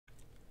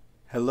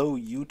Hello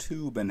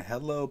YouTube and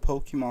hello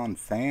Pokemon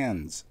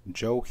fans.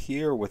 Joe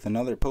here with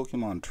another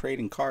Pokemon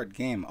trading card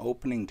game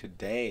opening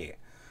today.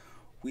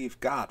 We've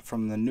got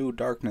from the new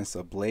Darkness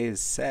Ablaze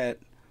set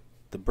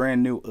the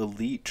brand new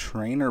Elite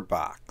Trainer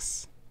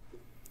box.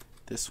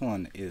 This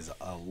one is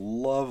a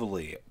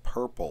lovely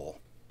purple.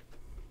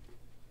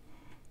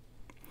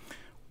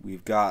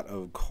 We've got,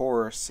 of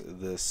course,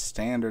 the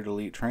standard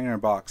Elite Trainer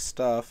box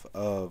stuff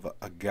of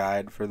a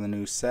guide for the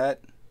new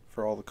set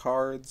for all the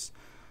cards,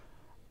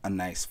 a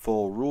nice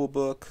full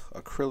rulebook,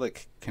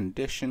 acrylic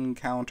condition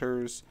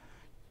counters,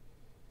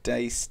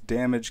 dice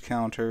damage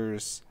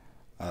counters,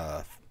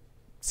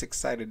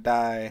 six-sided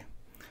die,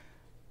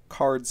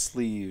 card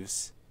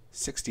sleeves,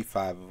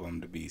 65 of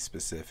them to be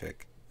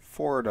specific,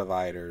 4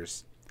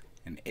 dividers,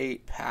 and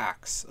 8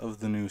 packs of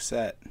the new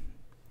set,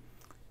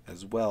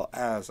 as well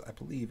as, I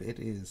believe it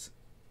is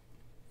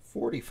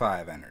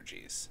 45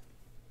 energies.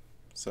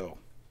 So,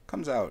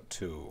 comes out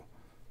to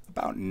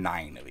about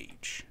 9 of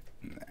each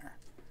in there,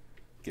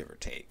 give or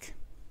take.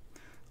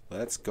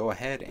 Let's go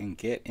ahead and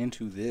get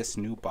into this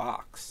new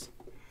box.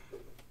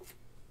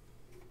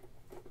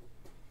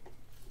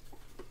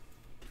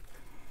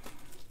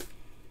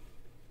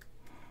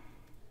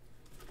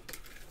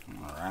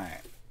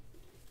 Alright.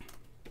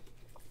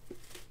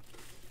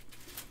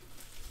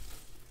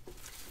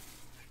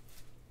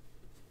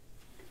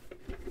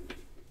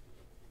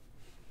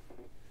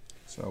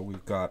 So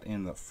we've got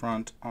in the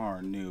front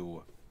our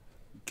new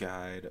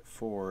guide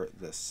for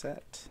the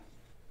set.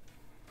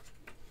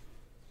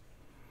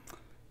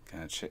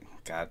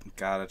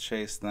 Gotta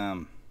chase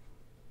them.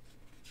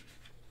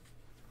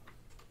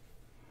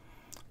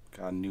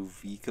 Got a new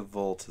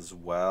Vikavolt as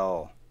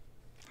well.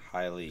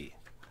 Highly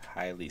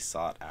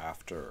sought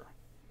after.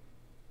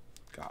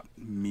 Got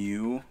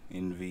Mew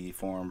in V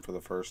form for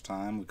the first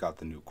time. We've got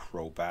the new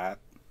Crobat,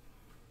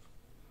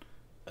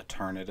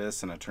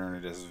 Eternatus and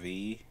Eternatus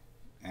V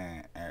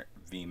and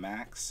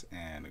VMAX,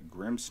 and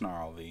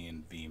Grimmsnarl V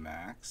and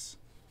VMAX.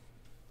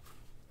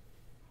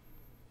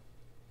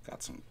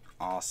 Got some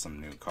awesome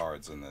new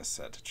cards in this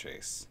set to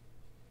chase.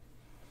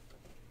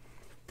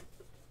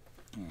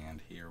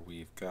 And here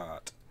we've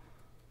got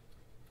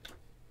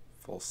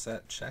full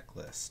set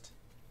checklist.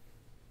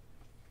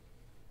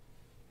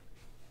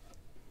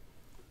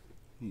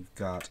 We've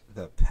got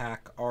the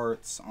pack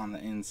arts on the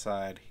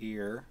inside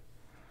here.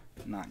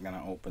 Not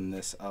gonna open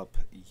this up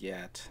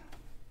yet.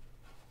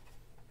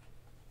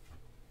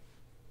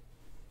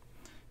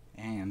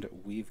 And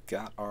we've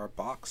got our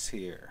box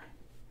here.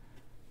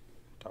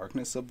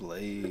 Darkness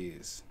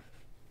Ablaze.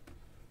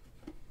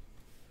 Let's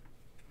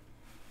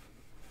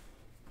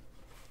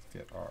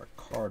get our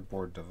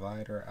cardboard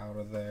divider out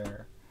of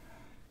there.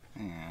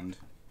 And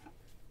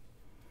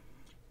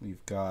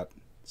we've got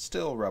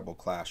still Rebel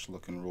Clash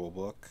looking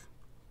rulebook.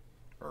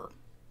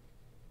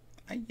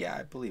 Yeah,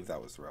 I believe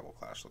that was the Rebel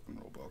Clash looking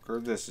rulebook. Or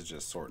this is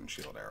just Sword and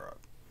Shield era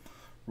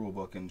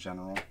rulebook in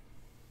general.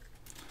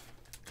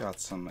 Got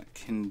some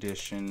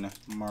condition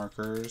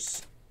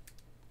markers.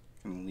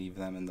 Gonna leave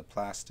them in the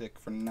plastic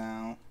for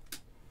now.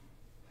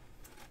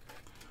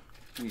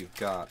 We've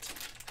got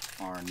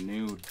our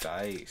new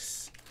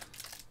dice.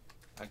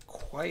 I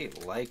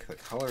quite like the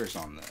colors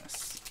on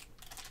this.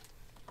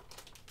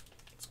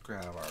 Let's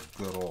grab our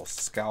good old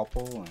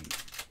scalpel and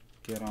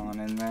get on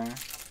in there.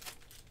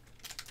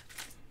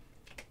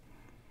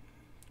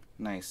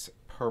 Nice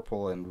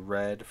purple and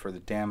red for the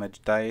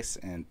damage dice,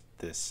 and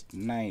this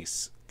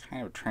nice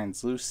kind of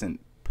translucent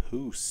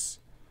poos.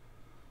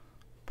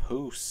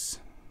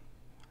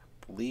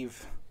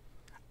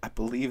 I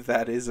believe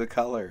that is a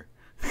color.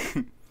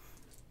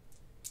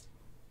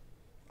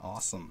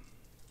 Awesome.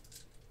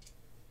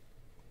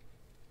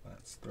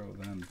 Let's throw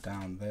them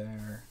down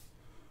there.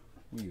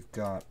 We've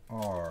got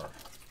our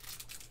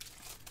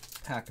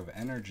pack of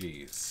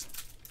energies.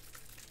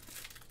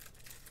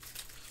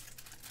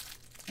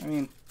 I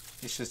mean,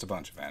 it's just a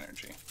bunch of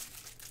energy.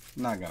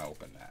 I'm not gonna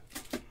open that.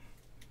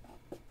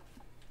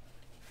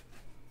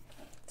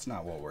 It's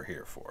not what we're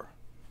here for.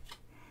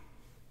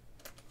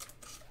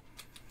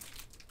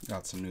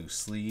 Got some new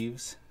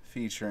sleeves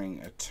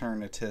featuring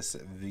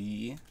Eternatus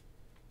V.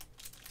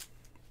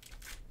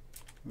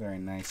 Very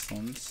nice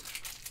ones.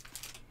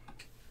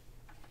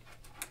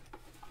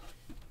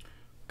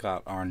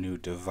 Got our new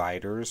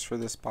dividers for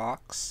this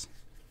box.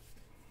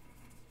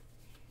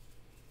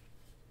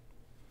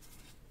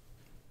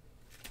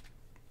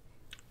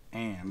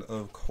 And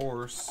of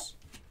course,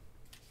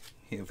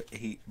 we have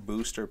 8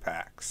 booster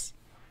packs.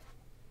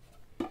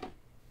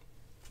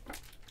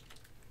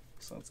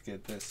 So let's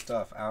get this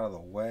stuff out of the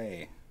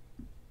way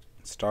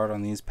and start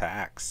on these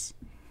packs.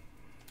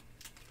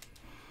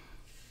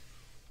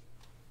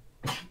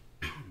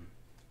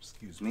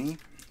 Excuse me.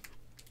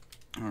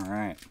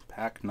 Alright,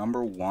 pack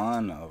number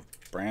 1 of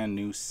brand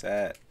new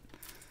set.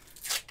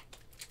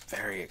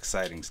 Very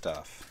exciting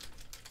stuff.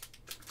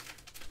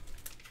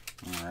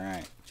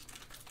 Alright.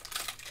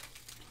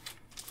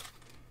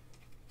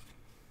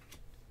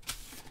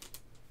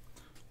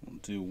 We'll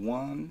do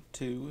 1,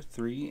 2,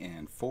 3,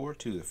 and 4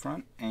 to the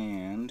front,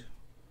 and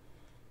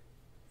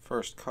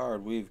first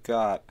card we've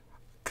got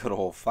good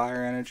old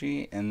fire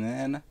energy, and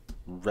then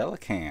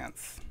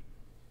Relicanth,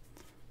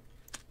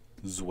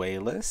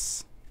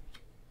 Zweilous,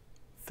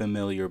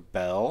 Familiar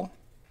Bell,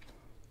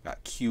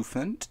 got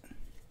Cufant,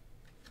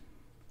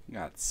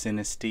 got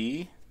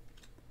Sinistea,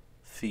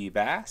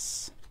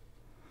 Feebas,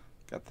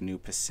 got the new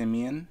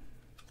Passimian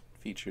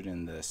featured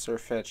in the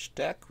Surfetch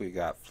deck. We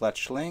got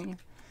Fletchling,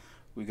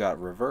 we got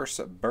Reverse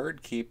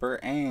Birdkeeper,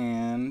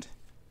 and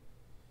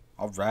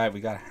alright,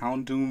 we got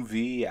Houndoom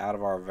V out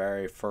of our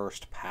very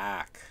first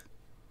pack.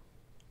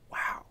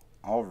 Wow,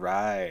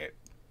 alright.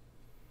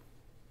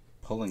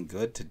 Pulling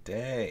good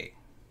today.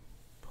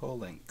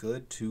 Pulling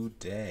good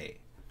today.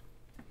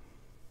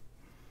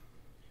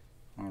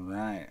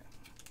 Alright.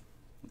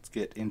 Let's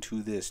get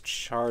into this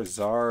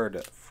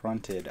Charizard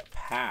fronted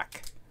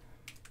pack.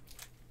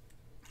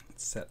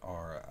 Let's set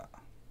our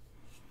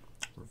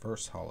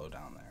reverse holo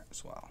down there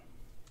as well.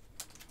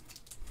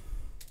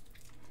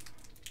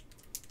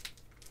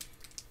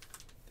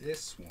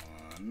 This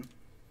one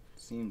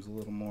seems a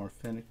little more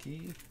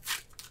finicky.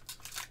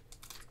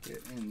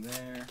 Get in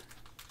there.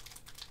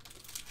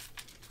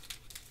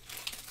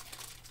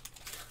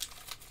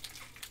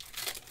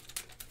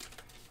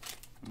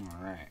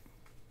 Alright.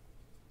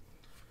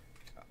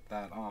 Got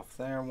that off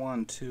there.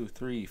 1, 2,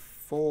 3,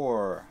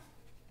 4.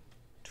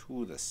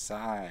 To the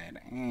side.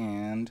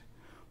 And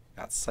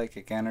got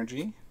Psychic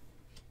Energy.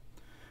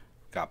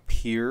 Got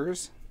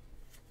Piers.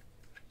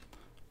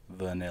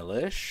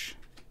 Vanillish.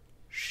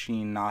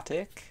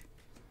 Sheenotic.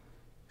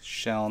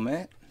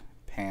 Shelmet.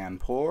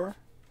 Panpour.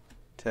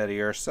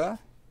 Teddiursa.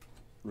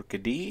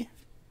 Rookidee.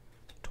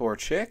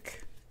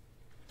 Torchic.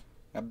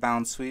 Got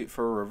Bounsweet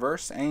for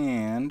reverse,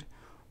 and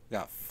we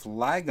got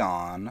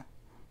Flygon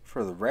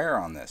for the rare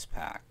on this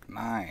pack.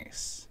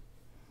 Nice.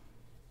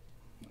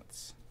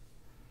 Let's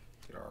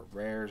get our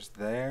rares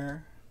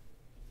there.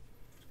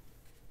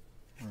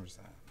 Where's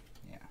that?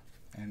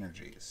 Yeah,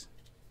 energies.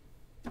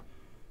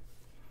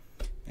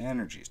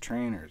 Energies,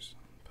 trainers,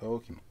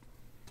 Pokemon.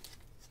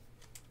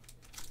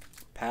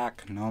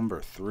 Pack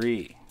number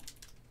 3.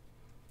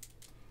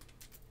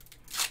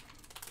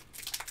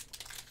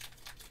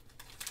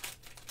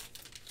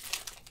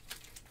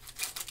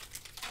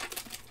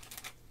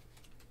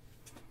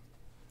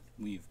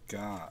 We've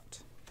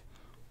got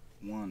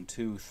 1,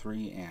 2,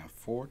 3, and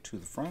 4 to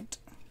the front.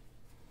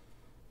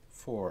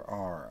 For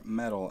our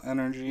Metal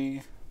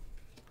Energy,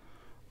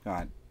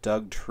 got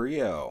Doug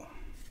Trio,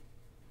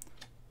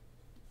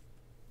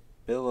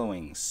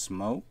 Billowing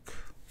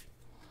Smoke.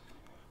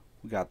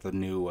 We got the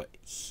new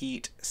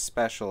Heat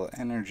Special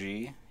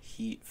Energy,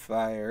 Heat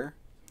Fire,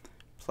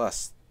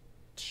 plus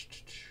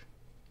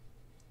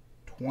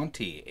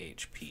 20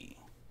 HP.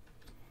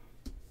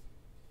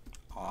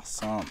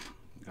 Awesome.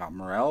 We got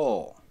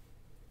Morel,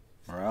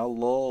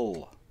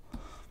 Lol,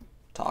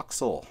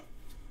 Toxel,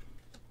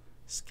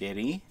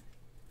 Skitty.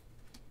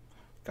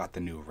 Got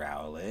the new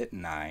Rowlet,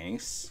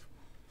 nice.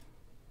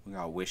 We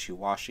got Wishy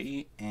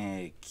Washy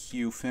and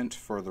Cufant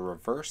for the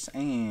reverse,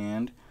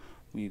 and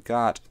we've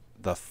got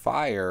the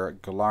Fire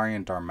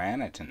Galarian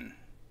Darmanitan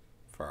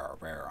for our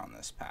rare on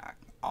this pack.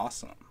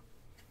 Awesome.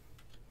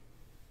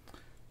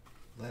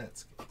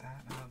 Let's get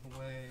that out of the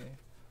way.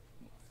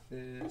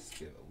 With this,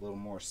 give it a little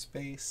more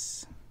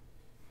space,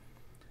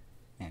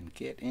 and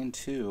get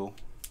into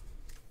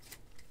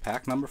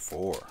pack number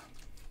 4.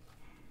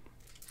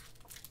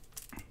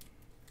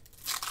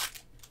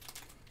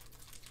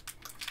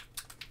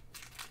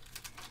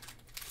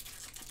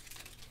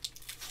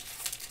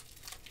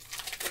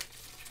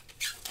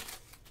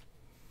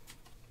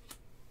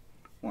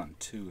 One,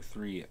 2,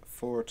 3,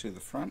 4 to the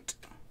front.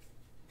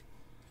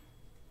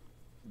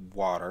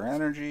 Water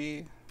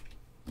Energy.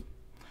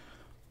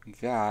 We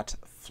got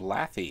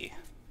Flaffy,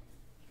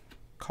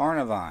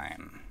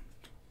 Carnivine.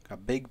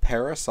 Got Big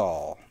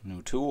Parasol,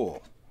 new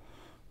tool.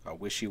 Got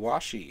Wishy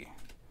Washy,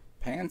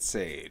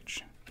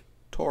 Pansage,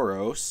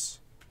 Tauros,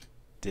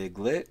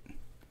 Diglett,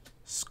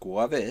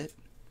 Squavit.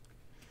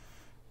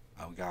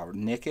 We got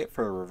Nickit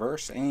for the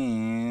reverse,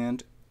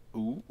 and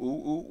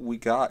we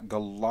got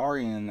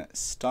Galarian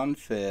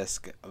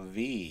Stunfisk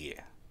V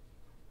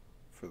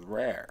for the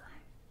rare.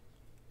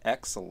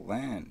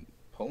 Excellent.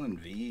 Pulling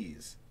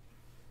V's.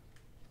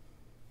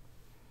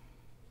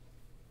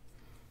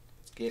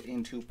 Let's get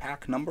into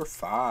pack number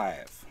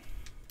 5.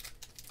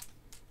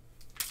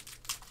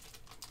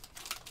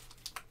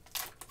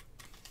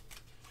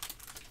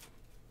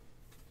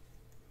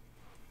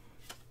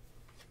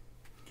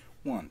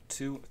 One,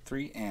 2,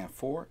 3, and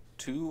 4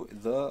 to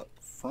the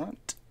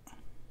front.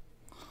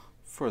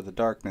 For the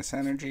Darkness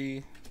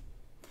Energy,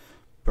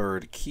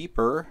 Bird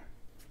Keeper.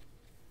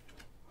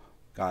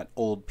 Got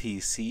Old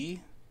PC.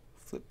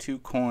 Flip 2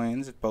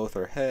 coins if both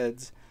are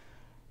heads.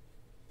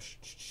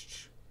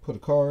 Put a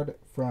card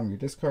from your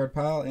discard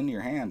pile into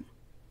your hand.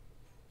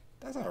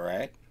 That's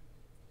alright.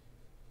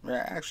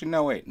 Actually,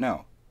 no, wait,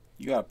 no.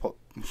 You gotta pull.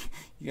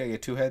 You gotta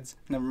get 2 heads.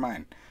 Never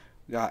mind.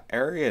 We got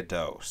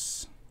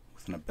Ariados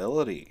with an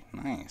ability.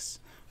 Nice.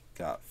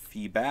 Got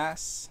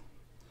Feebas.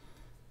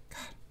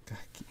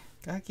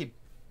 Gotta keep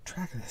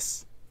track of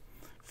this.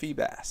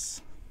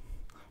 Feebas.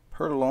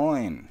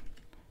 Purloin,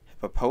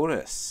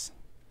 Hippopotas,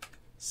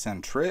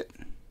 Centrit,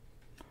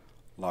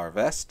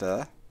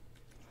 Larvesta,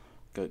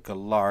 got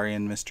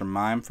Galarian Mr.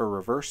 Mime for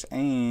reverse,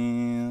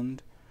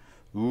 and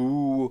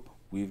ooh,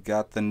 we've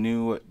got the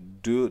new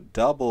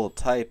double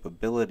type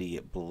ability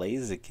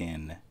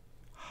Blaziken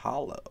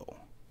Hollow.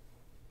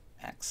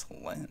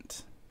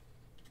 Excellent.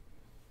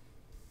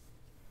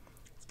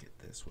 Let's get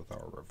this with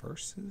our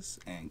reverses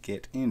and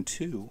get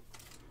into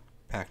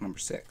pack number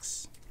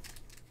 6.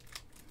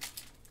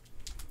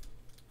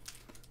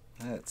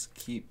 Let's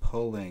keep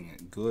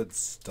pulling good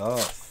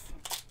stuff.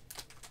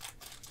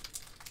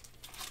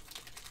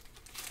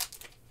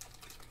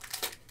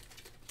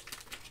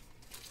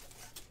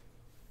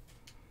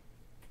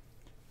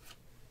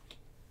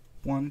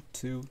 One,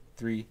 two,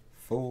 three,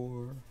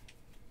 four.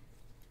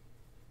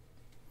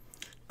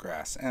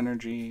 Grass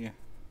Energy.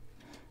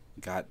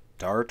 Got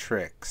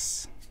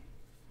Dartrix,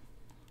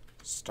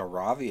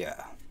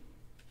 Staravia,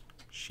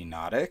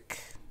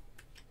 Shiinotic,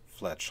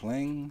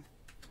 Fletchling,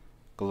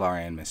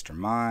 Galarian Mr.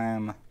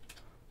 Mime,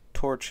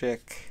 Torchic,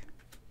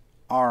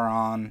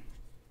 Aron,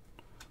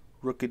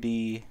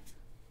 Rookidee.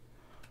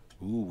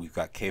 Ooh, we've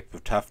got Cape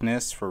of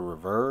Toughness for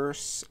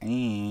reverse,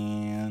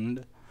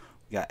 and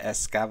we got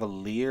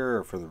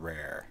Escavalier for the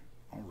rare.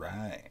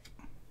 Alright.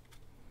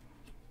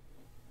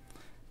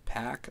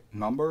 Pack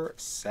number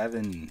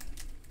 7.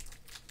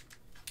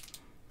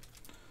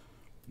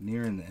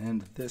 Nearing the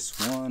end of this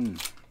one.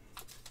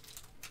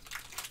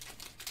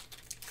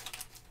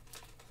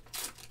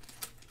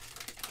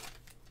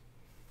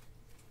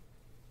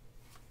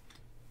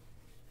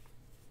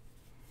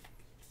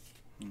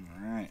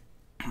 Alright.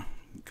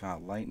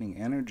 Got Lightning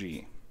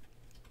Energy,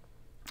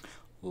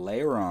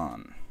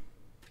 Lairon,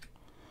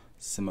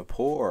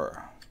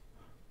 Simipour.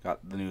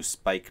 Got the new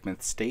Spike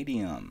Myth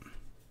Stadium.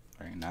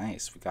 Very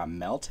nice. We got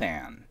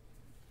Meltan.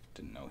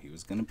 Didn't know he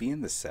was going to be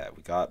in the set.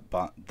 We got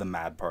the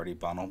Mad Party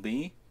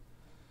Bunnelby.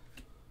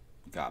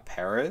 We got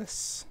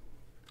Paris.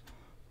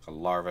 Got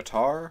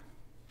Larvitar.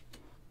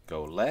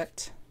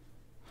 Golett.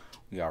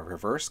 We got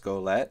Reverse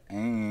Golett.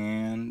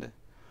 And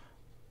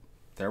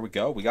there we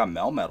go. We got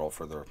Melmetal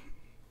for the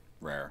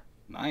rare.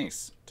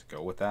 Nice. To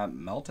go with that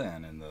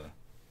Meltan in the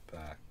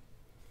back.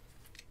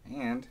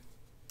 And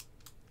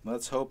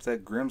let's hope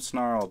that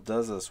Grimmsnarl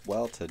does us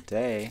well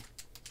today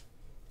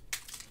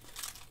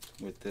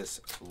with this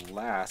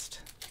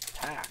last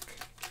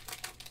pack.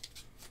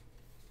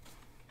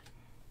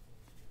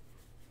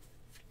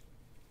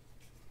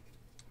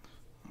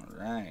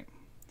 Alright.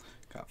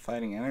 Got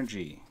Fighting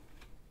Energy.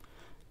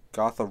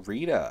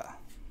 Gothorita.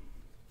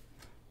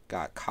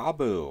 Got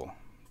Kabu.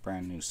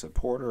 Brand new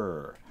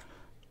supporter.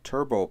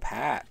 Turbo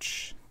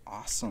Patch.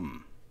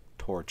 Awesome.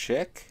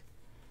 Torchic.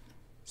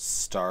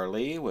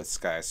 Starly with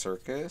Sky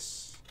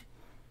Circus.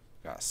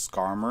 Got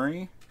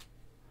Skarmory.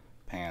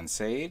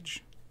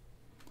 Pansage.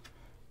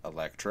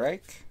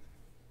 Electrike.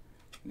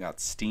 We got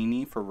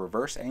Steenie for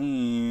reverse,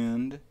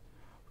 and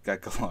we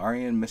got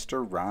Galarian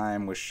Mr.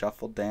 Rhyme with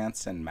Shuffle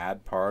Dance and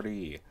Mad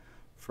Party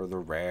for the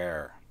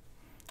rare.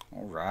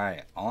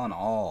 Alright, all in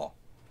all,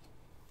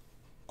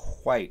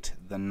 quite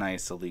the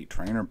nice Elite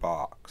Trainer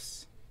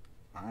box.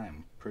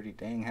 I'm pretty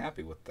dang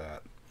happy with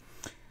that.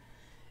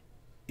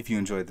 If you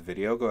enjoyed the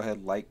video, go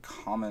ahead, like,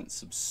 comment,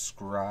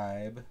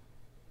 subscribe.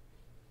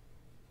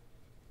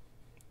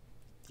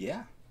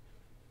 Yeah.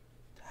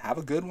 Have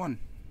a good one.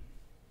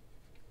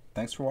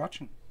 Thanks for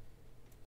watching.